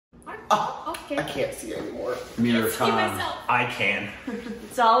Okay. I can't see anymore. Neither Let's see can myself. I can.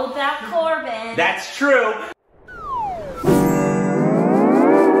 It's all about Corbin. That's true.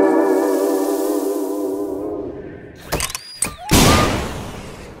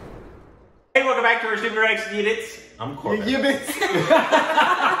 Hey, welcome back to our Stupid Reaction Units. I'm Corbin. You Hey,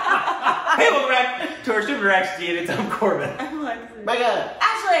 welcome back to our Stupid Reaction Units. I'm Corbin. I'm Lexi. Mega.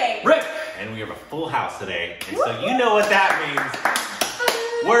 Ashley. Rick. And we have a full house today. And so you know what that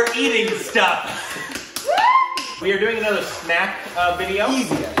means. We're eating stuff. We are doing another snack video.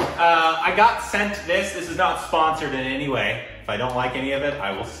 Easy. I got sent this. This is not sponsored in any way. If I don't like any of it,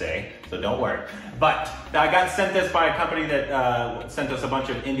 I will say. So don't worry. But I got sent this by a company that sent us a bunch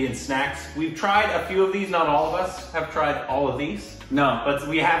of Indian snacks. We've tried a few of these. Not all of us have tried all of these. No. But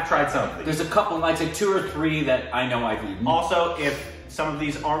we have tried some of these. There's a couple, I'd say 2 or 3 that I know I've eaten. Also, if some of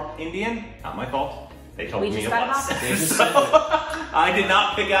these aren't Indian, not my fault. They told me it was. So, I did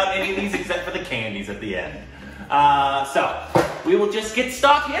not pick out any of these except for the candies at the end. So, we will just get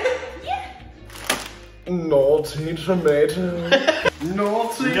started. Yeah. Naughty tomato.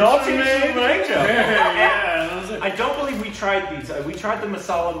 Naughty tomato. Yeah. I don't believe we tried these. We tried the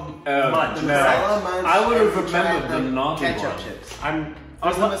masala munch. No. Masala munch. I would have and we tried remembered the naughty ketchup one. chips.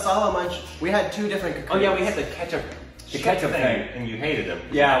 There's the masala munch. We had 2 different cocoons. Oh yeah, we had the ketchup. The ketchup thing. And you hated them.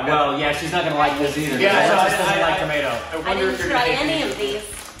 Yeah, well, yeah, she's not gonna like this either. Yeah, She so just doesn't like tomato. I I wonder if didn't you're try gonna any take of these.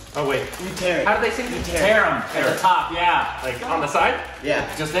 Oh wait, You tear it. how do they say you Tear them at the top, yeah. Like on the side?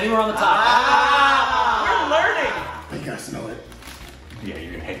 Yeah. Just anywhere on the top. We're learning. I gotta smell it. Yeah,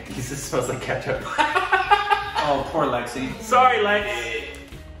 you're gonna hate these. This smells like ketchup. Oh, poor Lexi. Sorry, Lexi.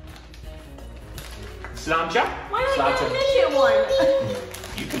 Slancha? Why don't Sláinte. I get a midget one?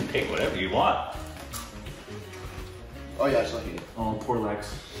 You can pick whatever you want. Oh yeah, it's lucky. Oh, poor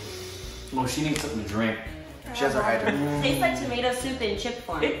Lex. Well, she needs something to drink. She has her hydrant. Tastes like tomato soup in chip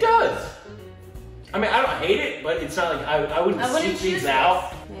form. It does. I mean, I don't hate it, but it's not like I wouldn't seek choose these this.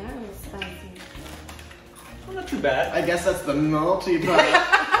 out. Yeah, it's spicy. Well, not too bad. I guess that's the naughty part.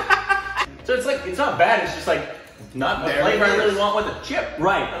 So it's like, it's not bad, it's just like, not the There flavor it I really is. want with a chip.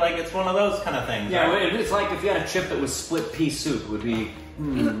 Right. Like, it's one of those kind of things. Yeah, right? it's like if you had a chip that was split pea soup, it would be.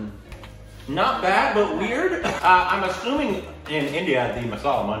 Not bad, but weird. I'm assuming in India, the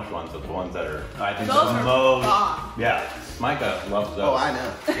masala munch ones are the ones that are I think Those so. are most. bomb. Yeah, Micah loves those. Oh, I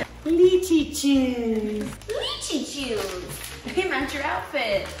know. Lychee juice. Lychee juice. They match your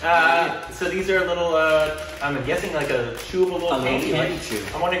outfit. So these are little, I'm guessing like a chewable little A candy. little candy Like, chew.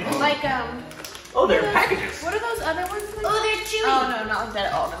 I'm wondering. Like, Oh, they're packages. What are those other ones? Oh, they're chewy. Oh, no, not like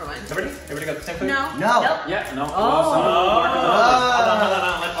that. Oh, never mind. Everybody got the same food? No. No. Nope. Yeah, no. Oh, hold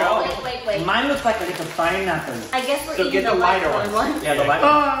on, let's try. Wait. Mine looks like a little pineapple. I guess we're So eating get the the lighter lighter ones. one. Yeah, the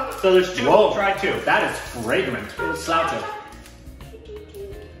light. So there's 2, Whoa. we'll try 2. That is fragrant. Sláinte.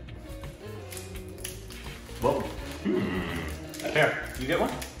 Whoa. Here, you get one?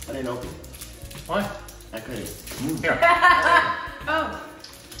 I didn't open. Why? I couldn't. Here. Oh.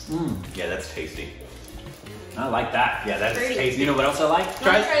 Yeah, that's tasty. I like that. Yeah, that's Pretty. tasty. You know what else I like?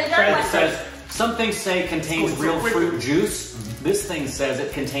 Wanna try the dark It one? says, some things say contains real fruit juice. This thing says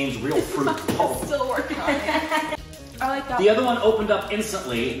it contains real fruit pulp. Still working on it. I like that The other one opened up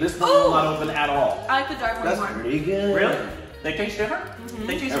instantly. This one will not open at all. I like the dark one That's more. pretty good. Really? They taste different?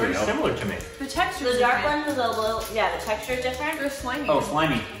 They taste There we very go. similar to me. The texture. The dark one is a little, yeah, the texture is different. They're slimy. Oh,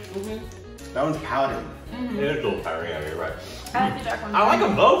 slimy. That one's powdered. It is a little powdery, yeah, you're right. I like the dark one. I like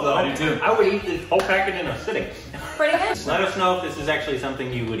them both though. I do too. I would eat this whole packet in a sitting. Pretty good. Let us know if this is actually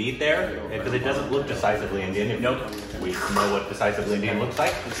something you would eat there, because it doesn't look decisively Indian. Nope. We know what decisively Indian looks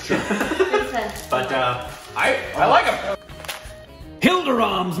like. It's true. But I like them.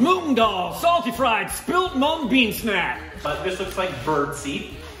 Hilderam's Moon Doll Salty Fried Spilt Mung Bean Snack. But this looks like bird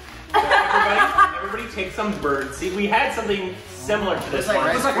seed. Everybody take some bird seed. We had something similar to this It's like one.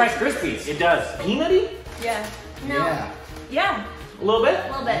 It looks like Rice Krispies. It does. Peanutty? Yeah. No. Yeah. Yeah. A little bit? A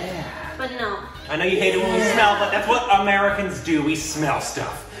little bit. Yeah. But no. I know you hate it when we smell, but that's what Americans do. We smell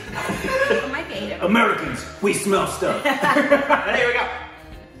stuff. I might be eating it. Americans, we smell stuff. And here we go.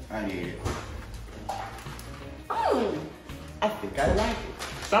 I need it. Ooh. I think I like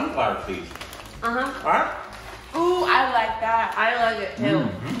it. Sunflower seeds. Uh-huh. All right? Ooh, I like that. I like it too.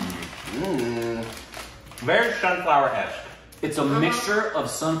 Mmm. Very sunflower-esque. It's a mixture of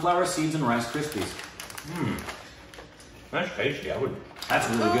sunflower seeds and Rice Krispies. That's tasty. I would. That's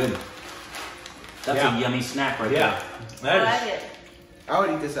really good. That's Yeah. a yummy snack right Yeah. I That like is. it. I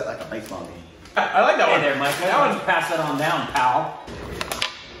would eat this at like a baseball game. I like that there. one. Hey there, Mike. That Why don't one's you pass that on down, pal?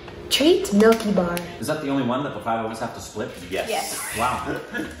 Treat Milky Bar. Is that the only one that the 5 of us have to split? yes. Yes. Wow.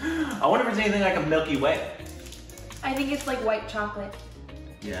 I wonder if it's anything like a Milky Way. I think it's like white chocolate.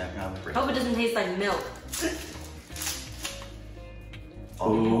 Yeah, probably. Hope it doesn't taste like milk.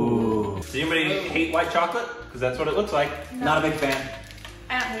 Ooh. Does anybody hate white chocolate? Because that's what it looks like. Not a big fan.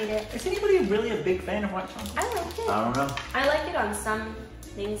 I don't hate it. Is anybody really a big fan of white chocolate? I like it. I don't know. I like it on some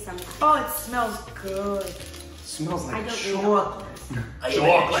things sometimes. Oh, it smells good. Smells I like don't chocolate.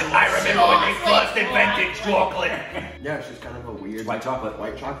 Chocolate. I remember when they first invented chocolate. Yeah, it's just kind of a weird White chocolate.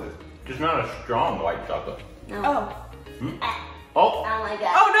 White chocolate. Just not a strong white chocolate. No. Oh. Oh. I don't like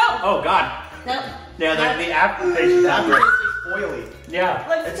that. Oh no! Oh God. Nope. Yeah, the aftertaste is not great. It's oily. Yeah.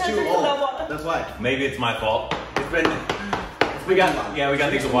 Let's It's too old. That's why. Maybe it's my fault. We got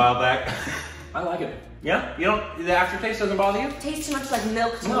these a while back. I like it. Yeah? You don't, the aftertaste doesn't bother you? Tastes too much like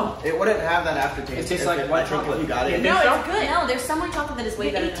milk to me. No. It wouldn't have that aftertaste. It tastes if like white I think chocolate. You got it. You No, think so? it's good. No, there's some white chocolate that is way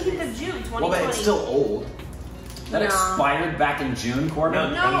The better than 18th this. of June, 2020. Well, but it's still old. That No. expired back in June,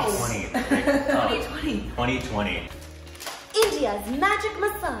 Corbin? No. 2020. 2020. 2020. India's magic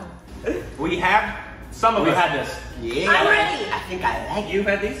masala. We have some of We us. had this. Yeah. I'm ready. I think I like it. You've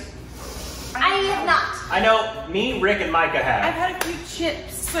had these? I have not. I know me, Rick, and Micah I've have. had a few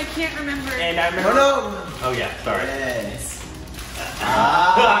chips, so I can't remember. And I remember. No. Oh yeah, sorry. Yes.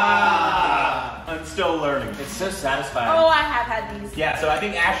 I'm still learning. It's so satisfying. Oh, I have had these. Yeah, so I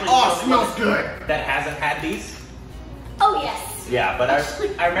think Ashley Oh, it smells good. that hasn't had these. Oh yes. Yeah, but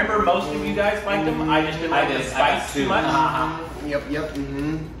I remember most of you guys liked them. I just didn't like the spice too much. Yep.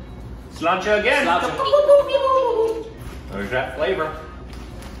 Mm-hmm. Slancha again. Slancha. There's that flavor.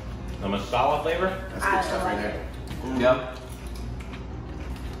 The masala flavor. That's good stuff right there. Yep.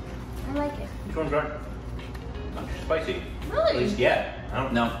 I like it. Which one's right? Not too spicy. Really? At least yet. I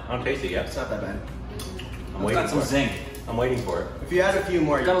don't taste it yet. It's not that bad. I'm It's waiting got some for it. zing. I'm waiting for it. If you add a few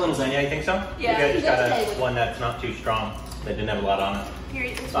more, Got a little zing. Yeah, you think so? Yeah, You guys he just got does taste it. one that's not too strong. That didn't have a lot on it. Here,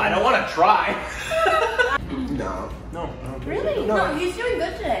 eat this I one. don't want to try. No. No, I don't think Really? so. No, he's doing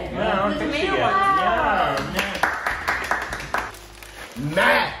good today. Yeah, I don't The think so tomato, yet. wow. Yeah.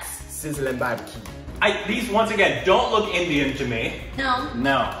 Max sizzling barbecue. These, once again, don't look Indian to me. No.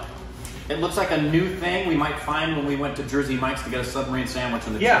 No. It looks like a new thing we might find when we went to Jersey Mike's to get a submarine sandwich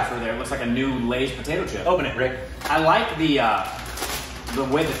and the Yeah. chips were there. It looks like a new Lay's potato chip. Open it, Rick. I like the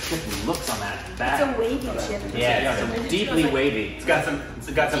way the chip looks on that bag. It's a wavy chip. Yeah, It's deeply wavy. It's got some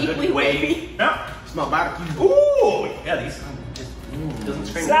Deeply good wavy. Yeah. Smell barbecue. Ooh, yeah, these just doesn't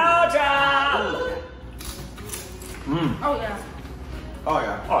scream. Sriracha! Oh yeah. Oh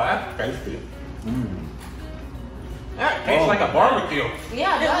yeah. Oh, that's tasty. That tastes like a barbecue.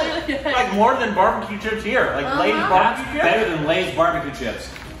 Yeah, it does. Like more than barbecue chips here. Like Lay's That's barbecue chips. better than Lay's barbecue chips.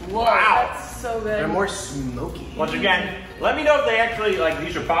 Wow. That's so They're good. more smoky. Once again, let me know if they actually, like,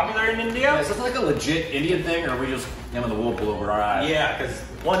 these are popular in India. Is this like a legit Indian thing, or are we just having the wool pull over our eyes? Yeah, because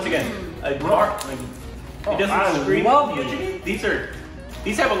once again, it doesn't I scream love usually.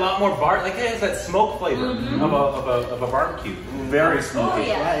 These have a lot more like it has that smoke flavor of a barbecue. Very smoky. Oh,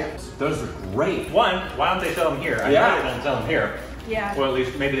 yeah. Right. Those are great. One, why don't they sell them here? I Yeah. know they don't sell them here. Yeah. Well, at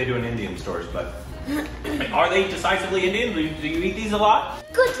least maybe they do in Indian stores, but are they decisively Indian? Do you eat these a lot?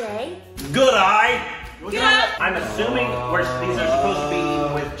 Good day. Good eye. I'm assuming these are supposed to be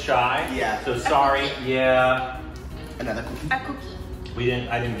eaten with chai. Yeah. So sorry. Yeah. Another cookie. A cookie.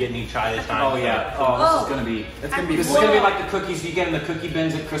 I didn't get any chai this time. Oh yeah. Oh, this is gonna be. It's gonna be. This is gonna be like the cookies you get in the cookie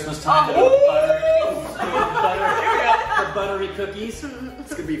bins at Christmas time. Oh. The buttery cookies.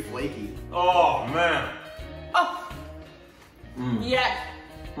 It's gonna be flaky. Oh man. Oh. Yes.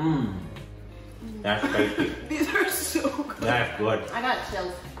 Mmm. That's tasty. These are so good. That's good. I got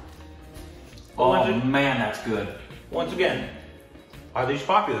chills. Oh man, that's good. Once again, are these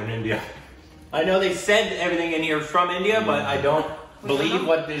popular in India? I know they said everything in here is from India, but I don't believe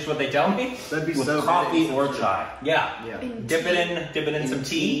what they tell me. That'd be With so coffee good. or chai. Yeah. Yeah. Dip it in some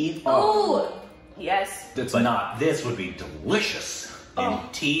tea. Oh. Yes. It's But not. this would be delicious in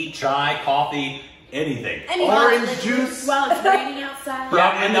tea, chai, coffee, anything. And Orange juice. While it's raining outside.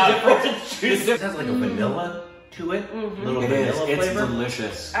 Yeah, and the not difference- orange juice. It has like a vanilla to it. Little It is. vanilla It's flavor.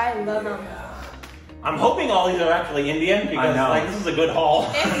 delicious. I love them. I'm hoping all these are actually Indian because know. like this is a good haul.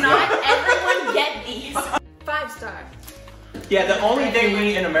 If not, everyone get these. 5-star. Yeah, the only thing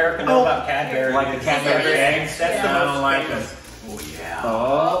we in America know about Cadbury Like the is Cadbury eggs. That's Yeah, the I most don't like famous. them. Oh yeah.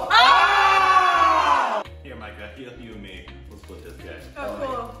 Oh. Here, Micah, you and me. Let's split this guy. Oh,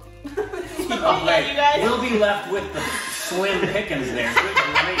 cool. Okay, you guys. we'll be left with the slim pickings there. Good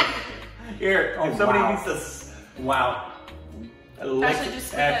grief. Here, Oh, if somebody wow. needs to Wow. lick Actually, just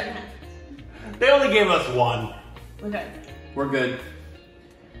split that in half. They only gave us one. Okay. We're good.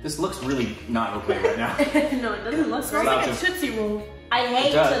 This looks really not okay right now. No, it doesn't look Smells great. like a Tootsie Roll. I hate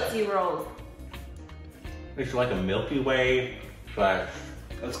It does. Tootsie Rolls. It's like a Milky Way slash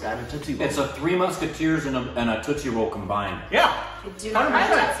It's got a Tootsie Roll. It's a Three Musketeers and a Tootsie Roll combined. Yeah. I do not like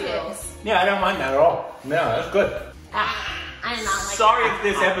 100%. Tootsie Rolls. Yeah, I don't mind that at all. Yeah, that's good. I did not like Sorry that.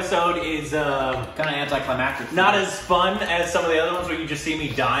 if this episode is Kind of anticlimactic. not as fun as some of the other ones where you just see me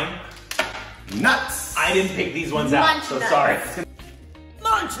dying. Nuts! I didn't pick these ones out, Munch so nuts. sorry.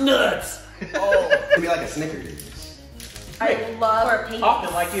 Munch nuts! Oh, it's gonna be like a Snickers. I love Or pink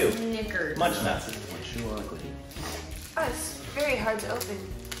Often like you. Snickers. Munch nuts. What you want, Cody? Oh, it's very hard to open.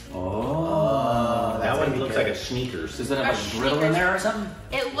 Oh. That That's one gonna be looks good. like a Sneakers. Does it have a griddle in there or something?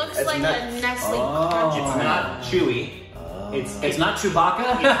 It looks It's like nuts. a Nestle Oh. Crunch. It's not chewy. It's not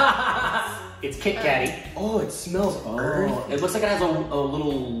Chewbacca? It's Kit Katty. Oh, it smells earthy. Oh, it looks like it has a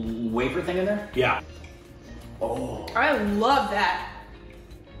little wafer thing in there. Yeah. Oh. I love that.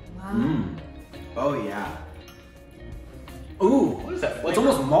 Wow. Mmm. Oh, yeah. Ooh. What is that? It's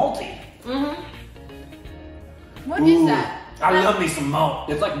almost malty. What is that? I love me some malt.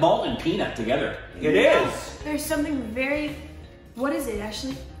 It's like malt and peanut together. It is. There's something very. What is it,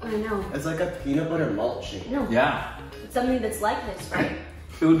 Ashley? I know. It's like a peanut butter malt shake. No. Yeah. It's something that's like this, right?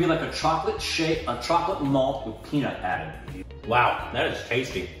 It would be like a chocolate shake, a chocolate malt with peanut added. Wow, that is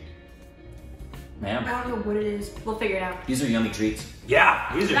tasty. I Man, don't know what it is. We'll figure it out. these are yummy treats.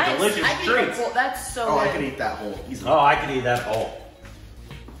 Yeah, these are That's- delicious I think treats. Well, that's so Oh, good. I could eat that whole easily. Oh, I could eat that whole.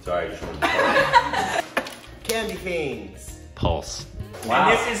 Sorry, I just wanted to Candy canes. pulse. Wow.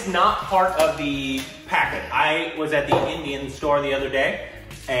 And this is not part of the packet. I was at the Indian store the other day,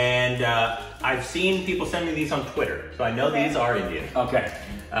 and I've seen people send me these on Twitter, so I know these are Indian. Okay.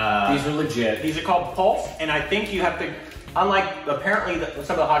 These are legit. These are called Pulse, and I think you have to, unlike apparently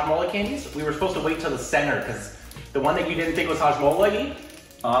some of the hajmola candies, we were supposed to wait till the center, because the one that you didn't think was hajmola-y, in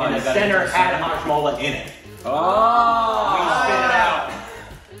the you got center into the had center. hajmola in it. Oh. We spit it out.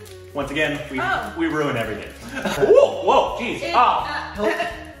 Once again, we ruin everything. Whoa, whoa, jeez. Oh,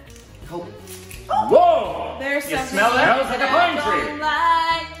 Help. Whoa. There's You something. smell that? Smells like a pine tree.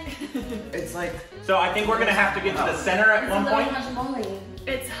 Like. It's like, so I think we're gonna have to get to the center at one point.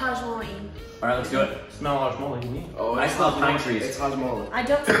 It's hajmola. All right, let's do it. Smell hajmola, you mean? oh, I it's smell hajmola. pine trees. It's hajmola. I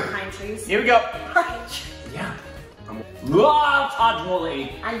don't smell pine trees. Here we go. Yeah. Wow,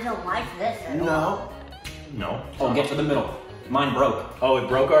 hajmola. I don't like this at all. No. No. Oh, get to the middle. Mine broke. Oh, it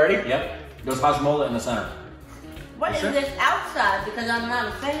broke already? Yep. There's hajmola in the center. What is this outside? Because I'm not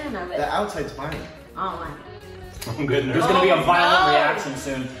a fan of it. The outside's fine. I don't like it. Oh, goodness. There's gonna be a violent no. reaction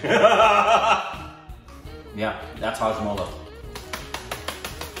soon. Yeah, that's hajmola.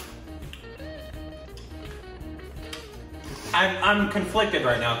 I'm conflicted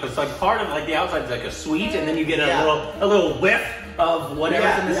right now because like part of like the outside's like a sweet, and then you get Yeah. a little whiff of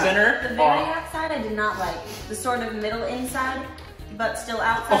whatever's in the Yeah. center. The very outside I did not like. The sort of middle inside, but still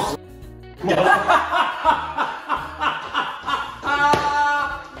outside.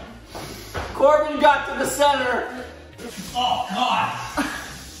 Corbin got to the center. Oh God!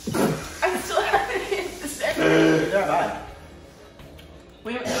 I still haven't hit the center. They're bad.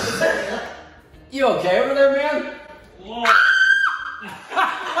 We haven't hit the center. You okay over there, man?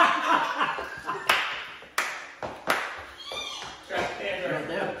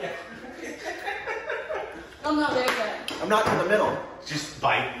 Oh no, they're good. I'm not in the middle. Just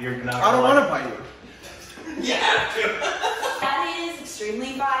bite. You're not. I don't want to bite you. That is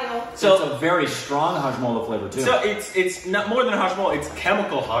extremely vile. So it's a very strong hajmola flavor too. So it's not more than hajmola. It's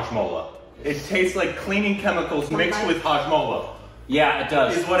chemical hajmola. It tastes like cleaning chemicals mixed with hajmola. yeah, it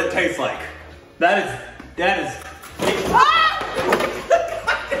does. Is what it tastes like. That is.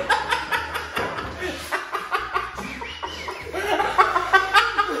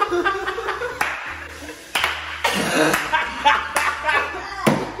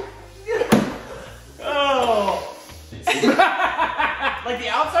 Oh. Like the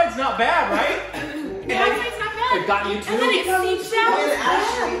outside's not bad, right? The outside's not bad. It got you too. And then it seeps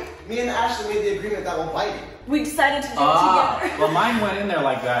out. Me and Ashley made the agreement that we'll bite you. We decided to do it together. Well, mine went in there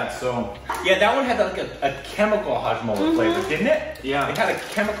like that, so Yeah, that one had like a chemical hajmola flavor, didn't it? Yeah. It had a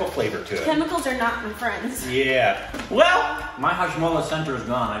chemical flavor to it. Chemicals are not my friends. Yeah. Well, my hajmola center is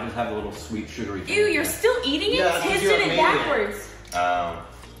gone. I just have a little sweet sugary thing. Ew, you're still eating it? Yeah, that's Tasted what it made backwards.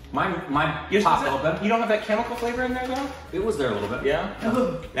 Mine you popped open. You don't have that chemical flavor in there though? It was there a little bit. Yeah.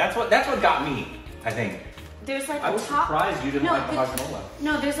 That's what got me, I think. There's like I a was top. surprised you didn't No, like the but- hajmola.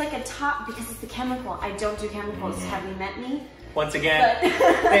 No, there's like a top because it's the chemical. I don't do chemicals. Have you met me? Once again,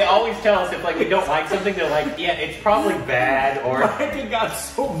 But they always tell us if like we don't like something, they're like, yeah, it's probably bad or It got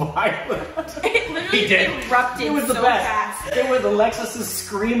so violent. It literally He did. erupted It was the so best. fast. It was Alexis's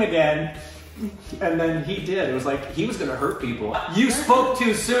scream again. And then he did. It was like he was going to hurt people. You spoke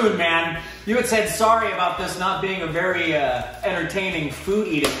too soon, man. You had said sorry about this not being a very entertaining food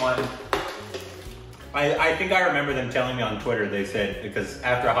eating one. I think I remember them telling me on Twitter, they said, because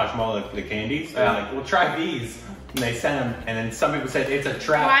after Hashmola, the candies, they're like, well, try these. And they sent them, and then some people said, it's a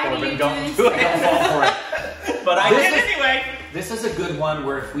trap. Why for do you don't do it. Don't fall for it. But I did anyway. This is a good one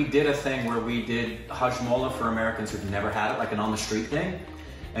where if we did a thing where we did Hashmola for Americans who've never had it, like an on the street thing,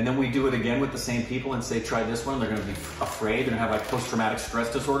 and then we do it again with the same people and say, try this one, they're going to be afraid, they're going to have like post-traumatic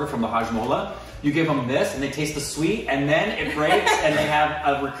stress disorder from the Hashmola. You give them this and they taste the sweet and then it breaks and they have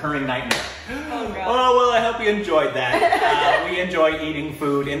a recurring nightmare. Oh, God. Oh, well, I hope you enjoyed that. We enjoy eating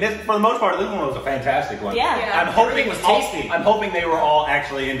food, and this, for the most part, this one was a fantastic one. Yeah. I'm hoping Everything was tasty. I'm hoping they were all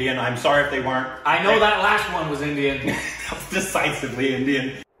actually Indian. I'm sorry if they weren't. I know that last one was Indian. Decisively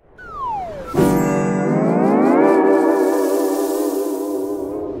Indian.